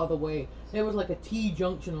it the other way. It was like a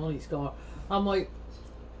T-junction on his car. I'm like,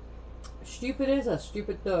 stupid is as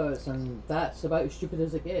stupid does, and that's about as stupid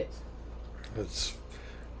as it gets. It's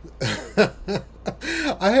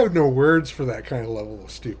I have no words for that kind of level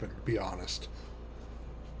of stupid, to be honest.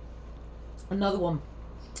 Another one.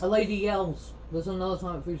 A lady yells. There's another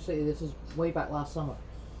time at Food City. This is way back last summer.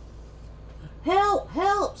 Help!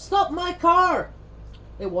 Help! Stop my car!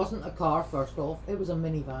 It wasn't a car, first off. It was a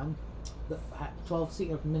minivan. The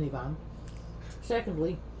 12-seater minivan.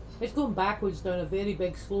 Secondly, it's going backwards down a very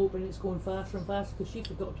big slope and it's going faster and faster because she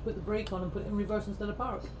forgot to put the brake on and put it in reverse instead of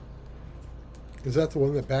park. Is that the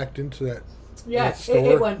one that backed into that? Yeah, that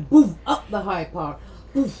store? It went boom up the high park,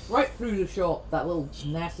 boom right through the shop, that little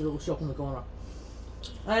nasty little shop in the corner.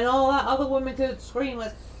 And all that other woman could scream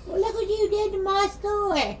was, well, look what you did to my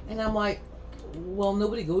store. And I'm like, well,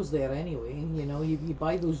 nobody goes there anyway. You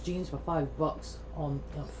buy those jeans for $5 on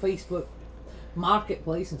Facebook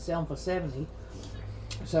Marketplace and sell them for 70.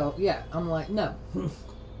 So yeah, I'm like, no.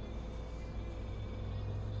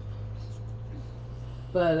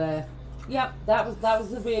 But yeah, that was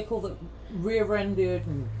the vehicle that rear-ended,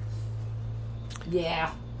 and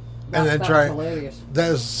yeah, And then that try. was hilarious.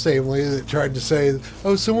 That is the same lady that tried to say,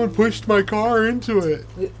 "Oh, someone pushed my car into it."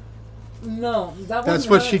 No, that That's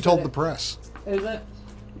wasn't what her she that told said the it. press. Is it?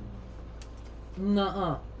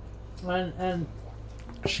 Nuh-uh. And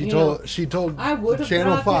She You told know, I would have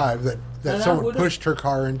Channel grabbed it, 5 that and I someone would've- pushed her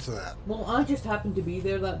car into that. well, I just happened to be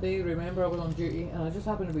there that day. Remember, I was on duty, and I just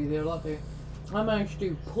happened to be there that day. I managed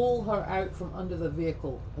to pull her out from under the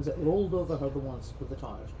vehicle as it rolled over her the once with the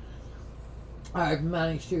tires. I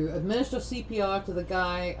managed to administer CPR to the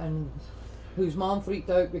guy, and whose mom freaked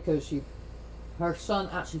out because her son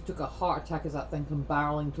actually took a heart attack as that thing came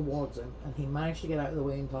barreling towards him, and he managed to get out of the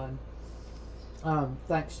way in time.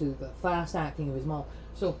 Thanks to the fast acting of his mom.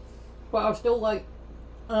 So, but I was still like,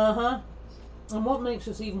 and what makes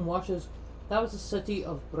this even worse is that was a City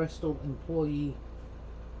of Bristol employee.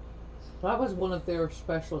 That was one of their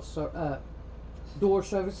specialist door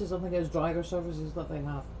services. I think it's driver services that they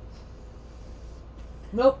have.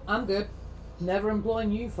 Nope, I'm good. Never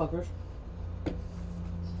employing you fuckers.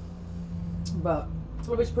 But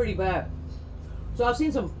it was pretty bad. So I've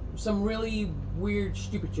seen some really weird,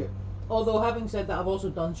 stupid shit. Although having said that, I've also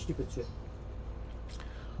done stupid shit.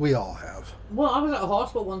 We all have. Well, I was at a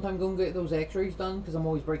hospital one time going to get those x-rays done because I'm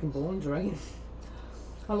always breaking bones, right?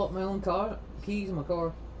 I locked my own keys in my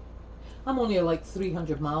car. I'm only like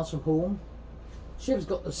 300 miles from home. Shiv's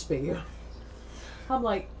got the spare. I'm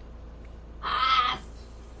like,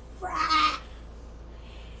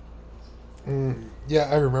 Yeah,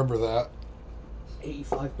 I remember that.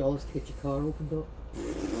 $85 to get your car opened up.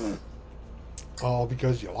 All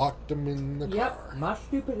because you locked them in the Yep, car. my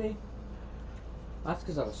stupidity. That's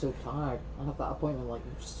because I was so tired. I had that appointment like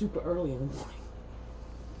super early in the morning.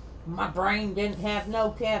 My brain didn't have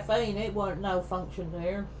no caffeine. It wasn't no function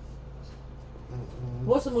there.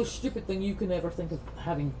 What's the most stupid thing you can ever think of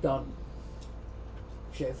having done,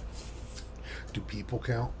 Shiv? Do people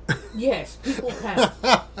count? Yes, people count.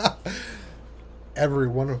 Every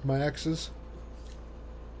one of my exes.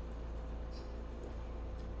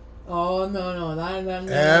 Oh, no, no.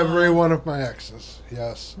 Every one of my exes.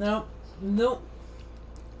 Yes. No.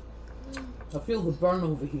 I feel the burn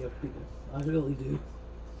over here, people. I really do.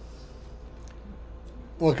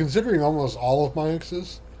 Well, considering almost all of my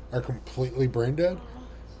exes are completely brain dead,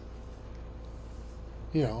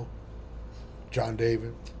 you know, John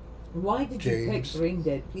David. Why did you James. pick brain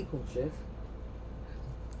dead people, Shiv?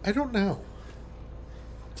 I don't know.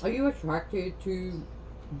 Are you attracted to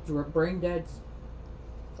brain deads?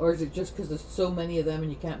 Or is it just because there's so many of them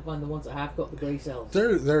and you can't find the ones that have got the grey cells?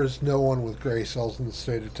 There's no one with gray cells in the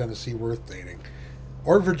state of Tennessee worth dating.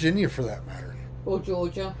 Or Virginia, for that matter. Or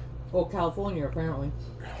Georgia. Or California, apparently.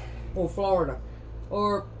 Or Florida.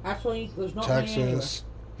 Or, actually, there's not many anywhere. Texas,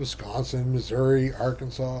 Wisconsin, Missouri,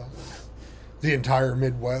 Arkansas. The entire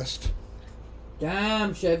Midwest.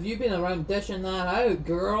 Damn, Chev, you've been around dishing that out,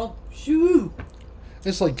 girl. Shoo!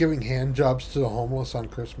 It's like giving hand jobs to the homeless on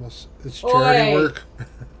Christmas. It's charity Oi. work.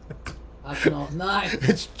 That's not nice.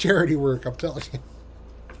 It's charity work, I'm telling you.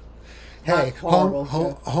 Hey, That's horrible,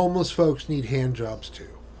 Jeff. homeless folks need hand jobs too.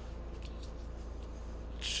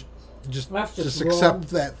 Just That's just accept wrong.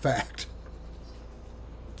 that fact.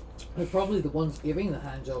 They're probably the ones giving the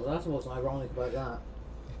hand jobs. That's what's ironic about that.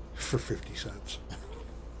 For 50 cents.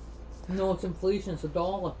 No, it's inflation. It's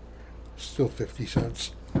 $1. Still 50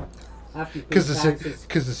 cents. After you pay Because taxes.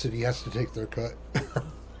 the city has to take their cut.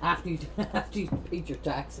 After you paid your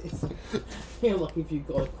taxes. You're lucky if you've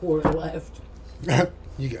got a quarter left.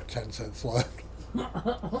 You got 10 cents left.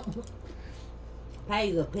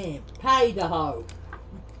 Pay the pimp. Pay the hoe.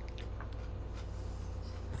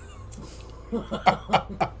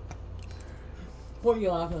 What are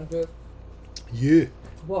you laughing at, Jeff? Yeah.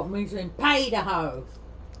 What, me saying pay the hoe?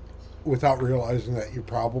 Without realizing that you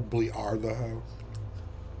probably are the hoe.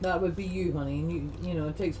 That would be you, honey. And you know,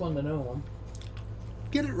 it takes one to know one.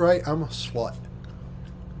 Get it right, I'm a slut.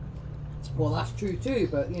 Well, that's true too,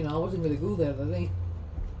 but you know, I wasn't going to go there today.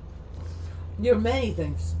 You're many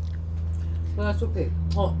things. But that's okay.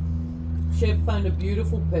 Oh, Shiv found a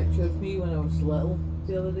beautiful picture of me when I was little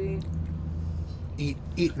the other day.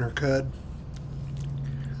 Eating her cud.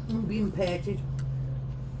 I'm being petted.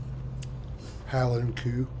 Highland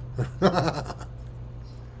coo.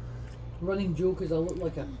 Running joke is I look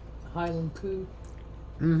like a Highland coo.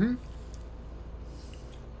 Mm-hmm.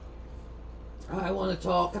 I want to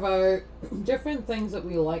talk about different things that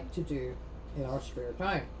we like to do in our spare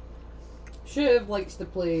time. Shiv likes to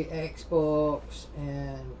play Xbox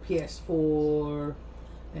and PS4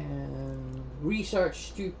 and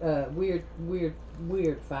research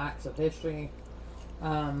weird facts of history.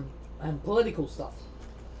 and political stuff.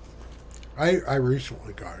 I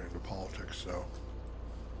recently got into politics, so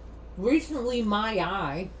Recently,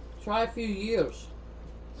 try a few years.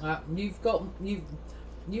 You've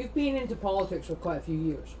been into politics for quite a few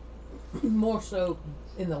years, more so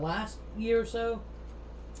in the last year or so,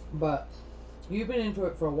 but you've been into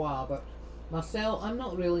it for a while. But myself, I'm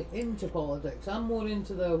not really into politics. I'm more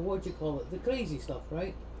into the, what do you call it, the crazy stuff,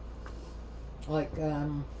 right? Like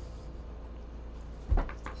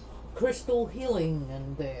crystal healing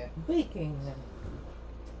and baking and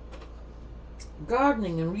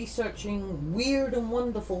gardening and researching weird and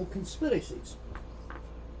wonderful conspiracies,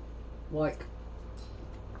 like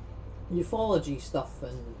ufology stuff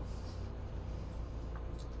and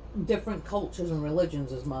different cultures and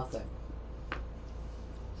religions is my thing.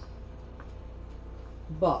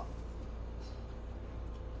 But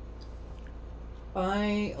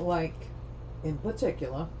I like, in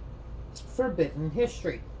particular, forbidden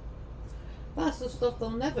history. That's the stuff they'll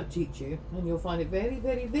never teach you, and you'll find it very,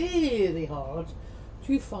 very, very hard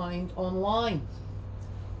to find online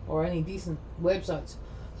or any decent websites.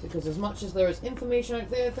 Because as much as there is information out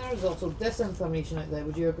there, there is also disinformation out there.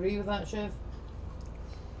 Would you agree with that, Chef?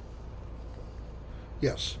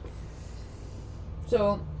 yes.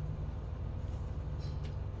 So,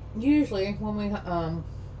 usually when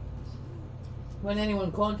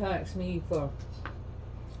anyone contacts me for,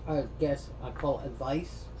 I guess I call it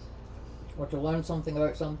advice, or to learn something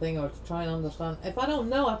about something, or to try and understand. If I don't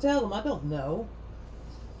know, I tell them I don't know.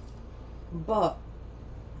 But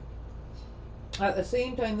at the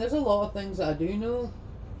same time, there's a lot of things that I do know,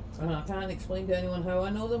 and I can't explain to anyone how I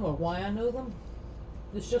know them or why I know them.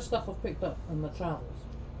 It's just stuff I've picked up in my travels.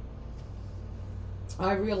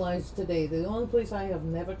 I realized today the only place I have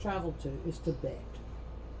never traveled to is Tibet.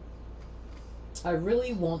 I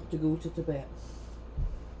really want to go to Tibet.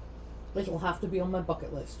 It'll have to be on my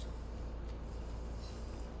bucket list.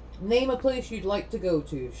 Name a place you'd like to go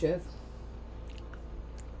to, Chef.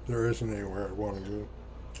 There isn't anywhere I want to go.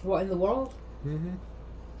 What, in the world? Mm-hmm.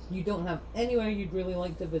 You don't have anywhere you'd really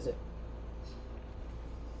like to visit.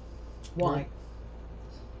 Why?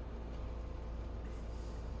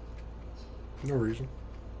 No reason.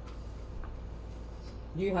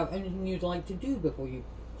 Do you have anything you'd like to do before you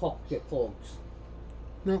pop your clogs?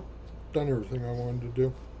 No. Done everything I wanted to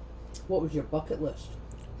do. What was your bucket list?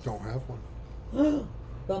 Don't have one.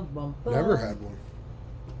 Bum, bum, bum. Never had one.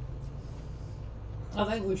 I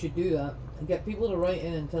think we should do that and get people to write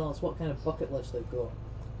in and tell us what kind of bucket list they've got.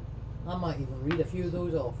 I might even read a few of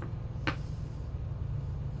those off.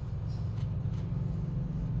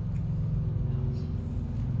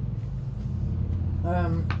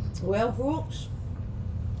 Well, folks,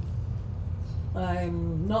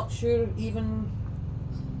 I'm not sure even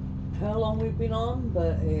how long we've been on,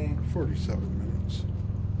 but 47 minutes.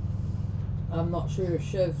 I'm not sure if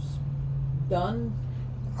Chef's done.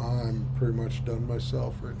 I'm pretty much done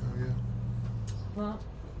myself right now, yeah. Well,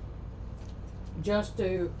 just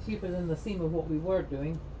to keep it in the theme of what we were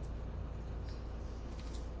doing,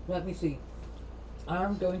 let me see.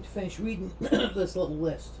 I'm going to finish reading this little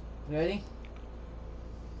list. Ready?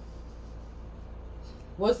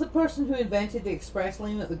 Was the person who invented the express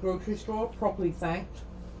lane at the grocery store properly thanked?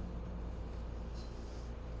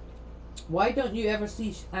 Why don't you ever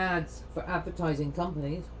see ads for advertising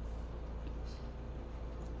companies?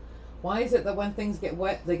 Why is it that when things get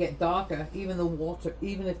wet, they get darker, even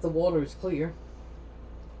if the water is clear?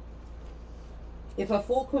 If a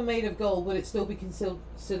fork were made of gold, would it still be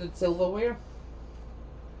considered silverware?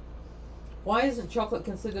 Why isn't chocolate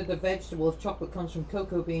considered a vegetable if chocolate comes from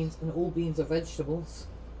cocoa beans and all beans are vegetables?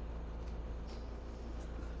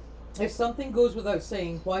 If something goes without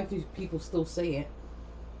saying, why do people still say it?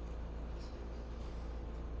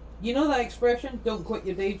 You know that expression, don't quit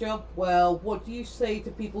your day job? Well, what do you say to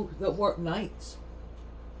people that work nights?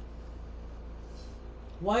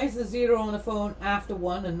 Why is the 0 on a phone after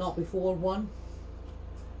 1 and not before 1?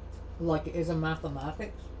 Like it is in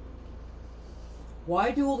mathematics.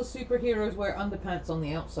 Why do all the superheroes wear underpants on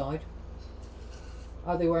the outside?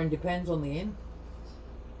 Are they wearing Depends on the in?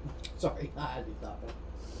 Sorry, I did that bit.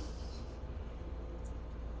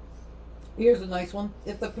 Here's a nice one.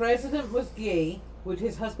 If the president was gay, would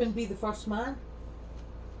his husband be the first man?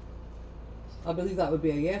 I believe that would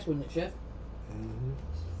be a yes, wouldn't it, Chef?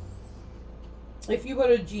 Mm-hmm. If you were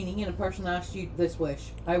a genie and a person asked you this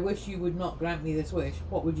wish, I wish you would not grant me this wish,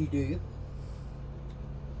 what would you do?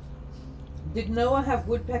 Did Noah have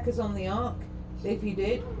woodpeckers on the ark? If he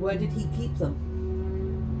did, where did he keep them?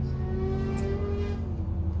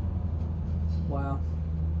 Wow.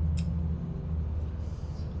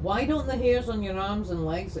 Why don't the hairs on your arms and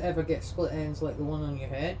legs ever get split ends like the one on your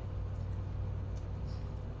head?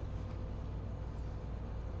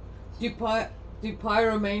 Do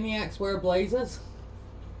pyromaniacs wear blazers?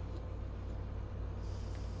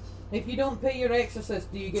 If you don't pay your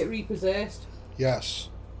exorcist, do you get repossessed? Yes.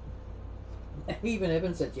 Even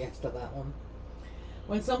Ibn said yes to that one.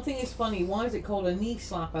 When something is funny, why is it called a knee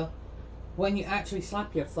slapper when you actually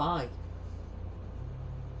slap your thigh?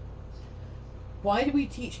 Why do we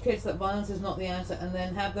teach kids that violence is not the answer and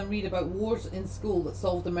then have them read about wars in school that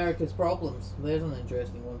solved America's problems? There's an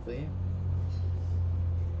interesting one for you.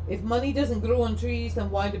 If money doesn't grow on trees, then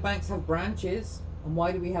why do banks have branches? And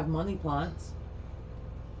why do we have money plants?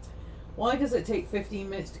 Why does it take 15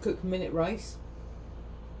 minutes to cook minute rice?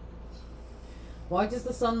 Why does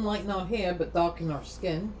the sun lighten our hair but darken our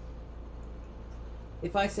skin?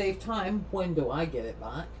 If I save time, when do I get it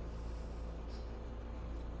back?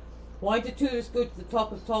 Why do tourists go to the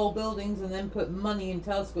top of tall buildings and then put money in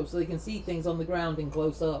telescopes so they can see things on the ground in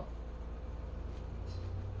close up?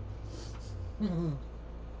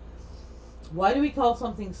 Why do we call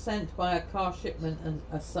something sent by a car shipment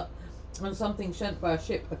and something sent by a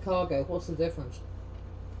ship a cargo? What's the difference?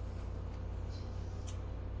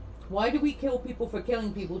 Why do we kill people for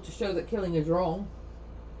killing people to show that killing is wrong?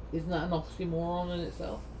 Isn't that an oxymoron in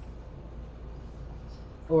itself?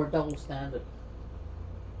 Or a double standard?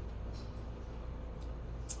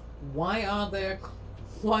 Why are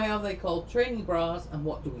they called training bras, and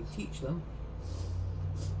what do we teach them?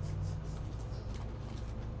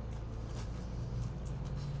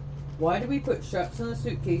 Why do we put shirts in a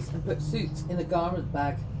suitcase and put suits in a garment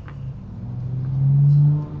bag?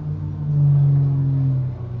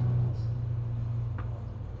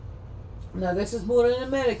 Now this is more an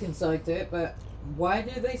American side to it, but why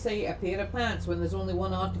do they say a pair of pants when there's only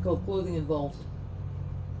one article of clothing involved?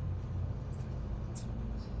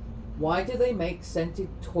 Why do they make scented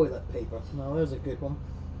toilet paper? No, there's a good one.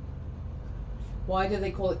 Why do they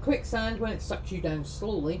call it quicksand when it sucks you down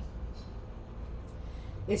slowly?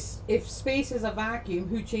 If space is a vacuum,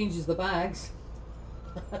 who changes the bags?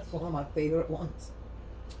 That's one of my favourite ones.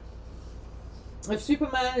 If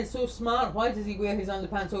Superman is so smart, why does he wear his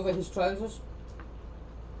underpants over his trousers?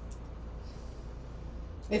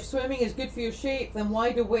 If swimming is good for your shape, then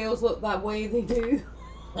why do whales look that way they do?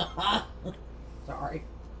 Sorry.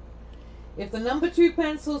 If the number 2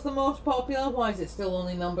 pencil is the most popular, why is it still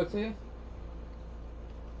only number 2?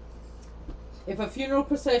 If a funeral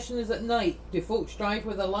procession is at night, do folks drive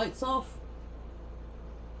with their lights off?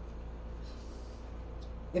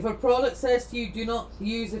 If a product says to you, do not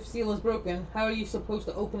use if seal is broken, how are you supposed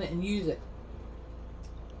to open it and use it?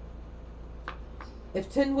 If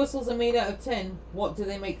tin whistles are made out of tin, what do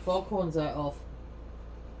they make foghorns out of?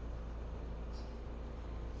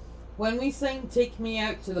 When we sing Take Me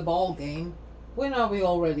Out to the Ball Game, when are we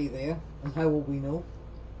already there, and how will we know?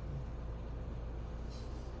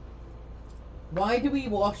 Why do we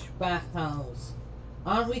wash bath towels?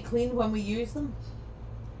 Aren't we clean when we use them?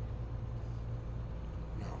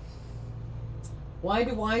 No. Why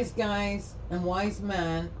do wise guys and wise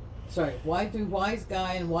man... Sorry, why do wise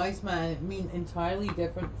guy and wise man mean entirely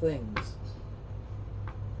different things?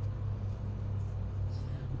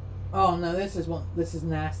 Oh no, this is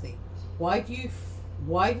nasty. Why do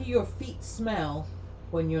your feet smell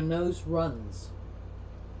when your nose runs?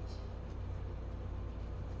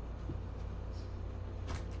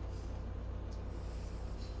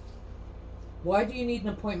 Why do you need an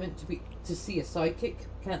appointment to see a psychic?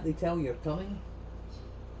 Can't they tell you're coming?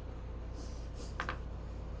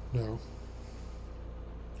 No.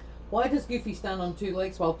 Why does Goofy stand on 2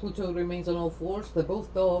 legs while Pluto remains on all 4s? They're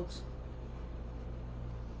both dogs.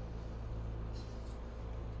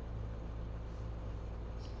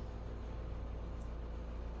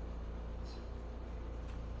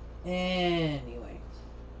 Anyway.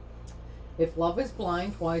 If love is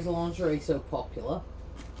blind, why is lingerie so popular?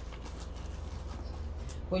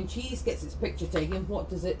 When cheese gets its picture taken, what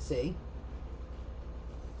does it say?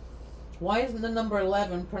 Why isn't the number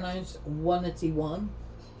 11 pronounced 181?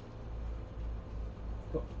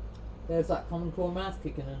 There's that Common Core math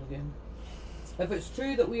kicking in again. If it's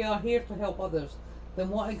true that we are here to help others, then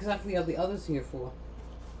what exactly are the others here for?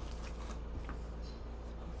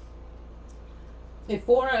 If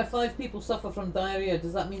 4 out of 5 people suffer from diarrhea,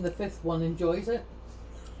 does that mean the 5th one enjoys it?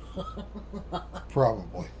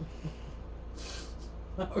 Probably.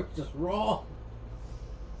 That was just wrong.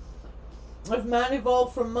 If man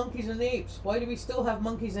evolved from monkeys and apes, why do we still have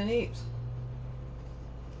monkeys and apes?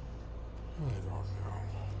 I don't know.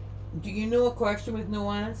 Do you know a question with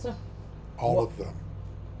no answer? All of them.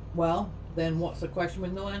 Well, then what's the question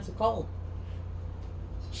with no answer called?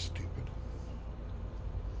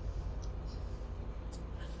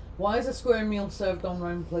 Why is a square meal served on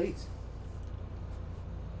round plates?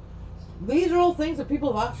 These are all things that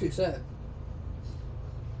people have actually said.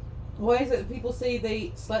 Why is it that people say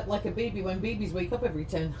they slept like a baby when babies wake up every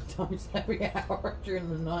 10 times every hour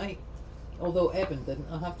during the night? Although Eben didn't,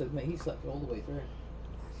 I have to admit, he slept all the way through.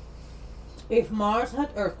 If Mars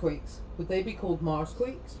had earthquakes, would they be called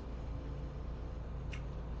Marsquakes?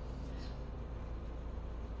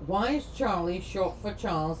 Why is Charlie short for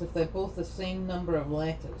Charles if they're both the same number of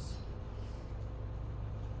letters?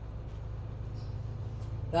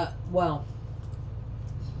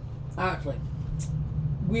 Actually,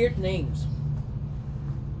 weird names.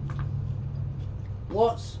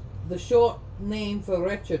 What's the short name for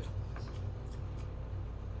Richard?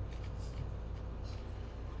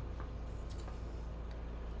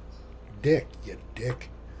 Dick, you dick.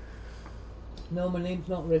 No, my name's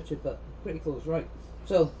not Richard, but pretty close, right?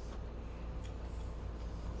 So,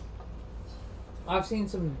 I've seen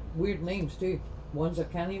some weird names too. Ones I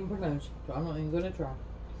can't even pronounce, so I'm not even going to try.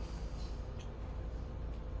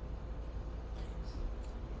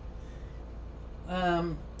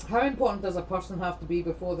 How important does a person have to be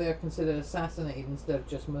before they are considered assassinated instead of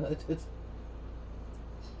just murdered?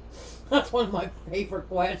 That's one of my favourite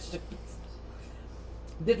questions.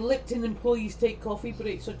 Did Lipton employees take coffee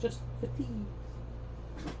breaks or just fatigue?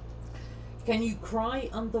 Can you cry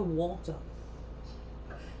underwater?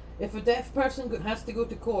 If a deaf person has to go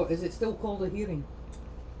to court, is it still called a hearing?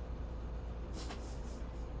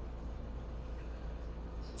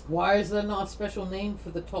 Why is there not a special name for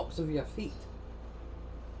the tops of your feet?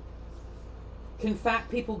 Can fat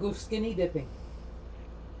people go skinny dipping?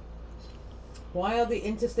 Why are there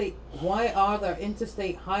interstate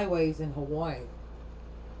highways in Hawaii?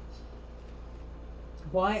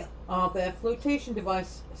 Why are there flotation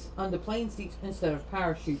devices under plane seats instead of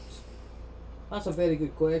parachutes? That's a very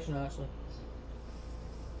good question, actually.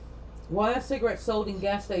 Why are cigarettes sold in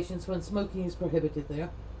gas stations when smoking is prohibited there?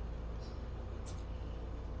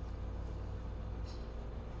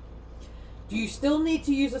 Do you still need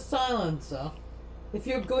to use a silencer if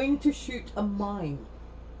you're going to shoot a mine?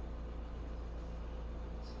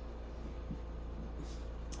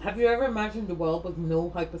 Have you ever imagined a world with no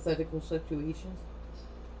hypothetical situations?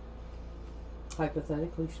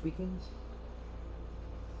 Hypothetically speaking.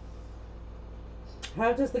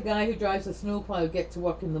 How does the guy who drives a snowplow get to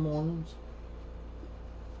work in the mornings?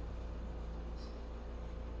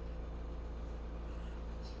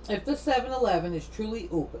 If the 7-Eleven is truly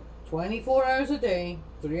open 24 hours a day,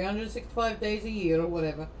 365 days a year or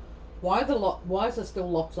whatever, why is there still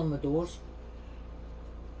locks on the doors?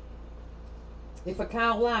 If a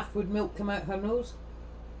cow laughed, would milk come out her nose?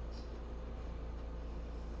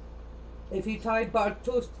 If you tied buttered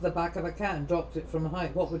toast to the back of a cat and dropped it from a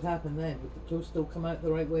height, what would happen then? Would the toast still come out the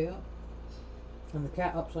right way up? And the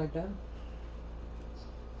cat upside down?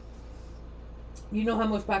 You know how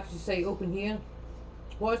most packages say open here?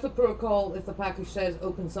 What is the protocol if the package says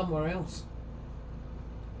open somewhere else?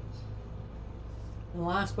 And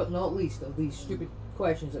last but not least of these stupid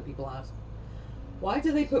questions that people ask, why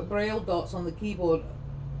do they put braille dots on the keyboard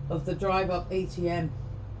of the drive-up ATM?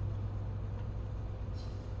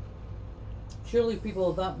 Surely if people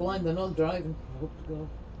are that blind, they're not driving. I hope to God.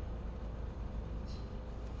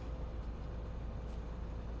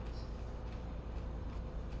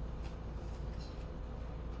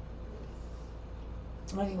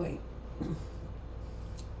 Anyway,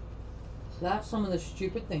 that's some of the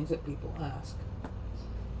stupid things that people ask.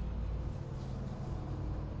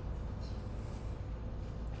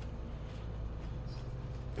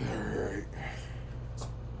 Alright.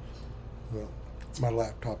 Well, my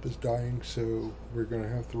laptop is dying, so we're going to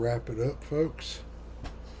have to wrap it up, folks.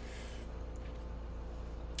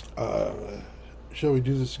 Shall we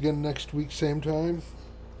do this again next week, same time?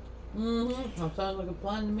 That sounds like a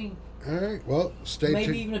plan to me. Alright, well, stay tuned.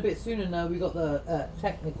 Maybe even a bit sooner now we got the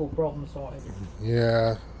technical problem sorted.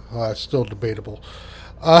 Yeah, it's still debatable.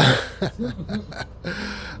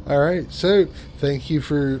 Alright, so thank you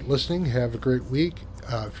for listening. Have a great week.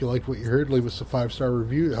 If you liked what you heard, leave us a 5-star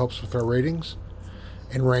review. It helps with our ratings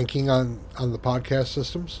and ranking on the podcast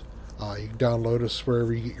systems. You can download us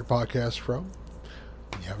wherever you get your podcasts from.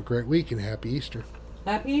 You have a great week and happy Easter.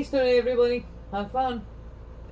 Happy Easter, everybody. Have fun.